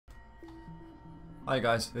Hi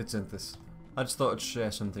guys, it's Zinthus. I just thought I'd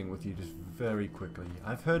share something with you just very quickly.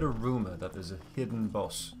 I've heard a rumour that there's a hidden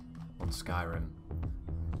boss on Skyrim.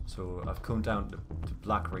 So I've come down to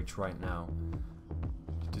Blackreach right now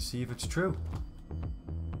to see if it's true.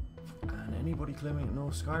 And anybody claiming to know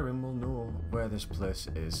Skyrim will know where this place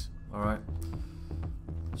is. Alright?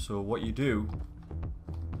 So what you do,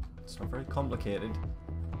 it's not very complicated,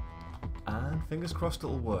 and fingers crossed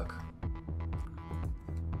it'll work.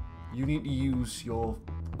 You need to use your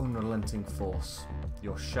Unrelenting force,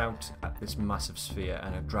 your shout at this massive sphere,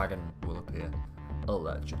 and a dragon will appear.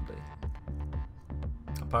 Allegedly.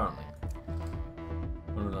 Apparently.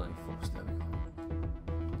 Unrelenting force, there we go.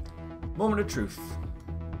 Moment of truth.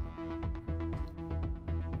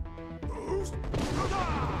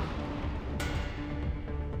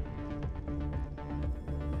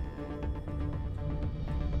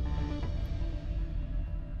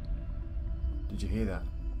 Did you hear that?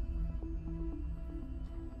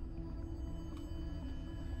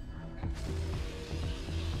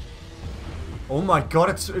 Oh my god,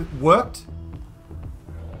 it worked!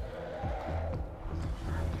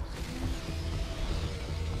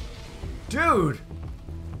 Dude!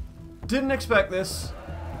 Didn't expect this.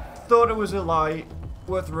 Thought it was a lie.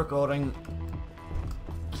 Worth recording.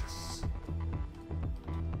 Yes.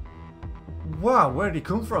 Wow, where did he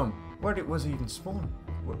come from? Was he even spawn?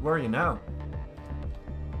 Where are you now?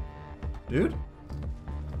 Dude?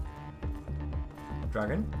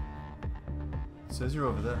 Dragon? It says you're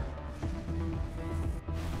over there.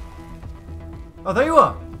 Oh, there you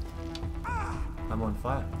are! I'm on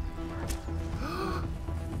fire.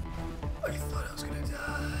 I thought I was gonna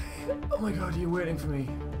die. Oh my god, you're waiting for me.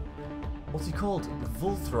 What's he called?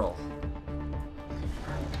 Volthrol.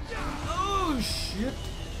 Oh shit!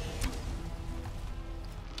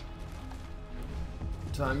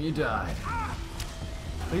 Time you die.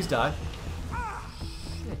 Please die.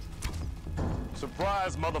 Shit.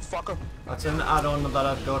 Surprise, motherfucker! That's an add-on that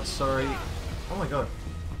I've got, sorry. Oh my god.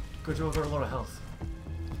 Got you over a lot of health.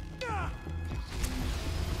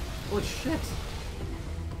 Holy shit!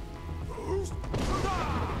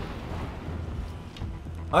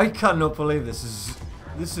 I cannot believe this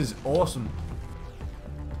is awesome.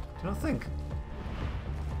 Do you not think?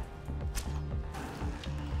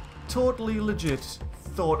 Totally legit.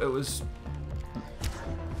 Thought it was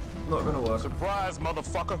not gonna work. Surprise,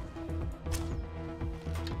 motherfucker!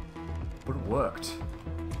 But it worked.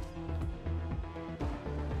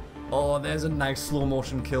 Oh, there's a nice slow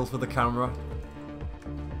motion kill for the camera.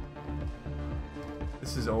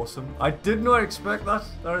 This is awesome. I did not expect that.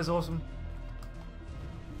 That is awesome.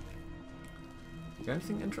 You got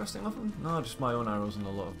anything interesting off him? No, just my own arrows and a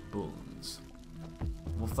lot of bones.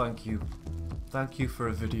 Well, thank you. Thank you for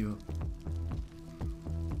a video.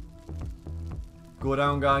 Go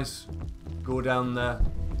down, guys. Go down there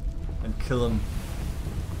and kill him.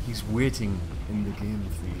 He's waiting in the game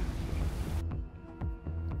for you.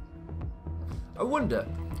 I wonder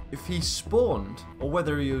if he spawned or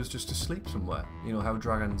whether he was just asleep somewhere. You know how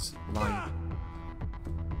dragons lie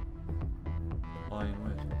in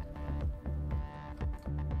wait.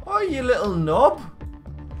 Oh, you little knob!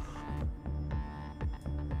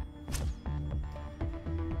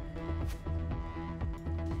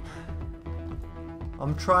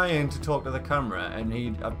 I'm trying to talk to the camera and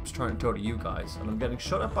I'm just trying to talk to you guys and I'm getting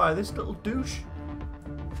shot at by this little douche.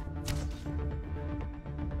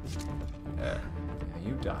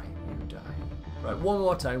 You die. You die. Right, one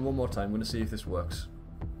more time. I'm going to see if this works.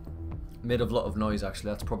 Made a lot of noise, actually.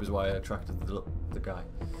 That's probably why I attracted the guy.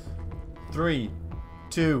 3,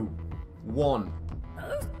 2, 1.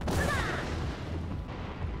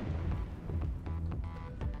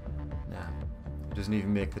 Nah. It doesn't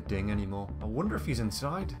even make the ding anymore. I wonder if he's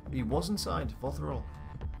inside. He was inside. Volthrol.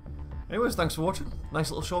 Anyways, thanks for watching. Nice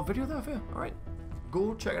little short video there for you. Alright.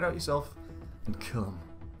 Go check it out yourself and kill him.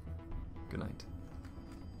 Good night.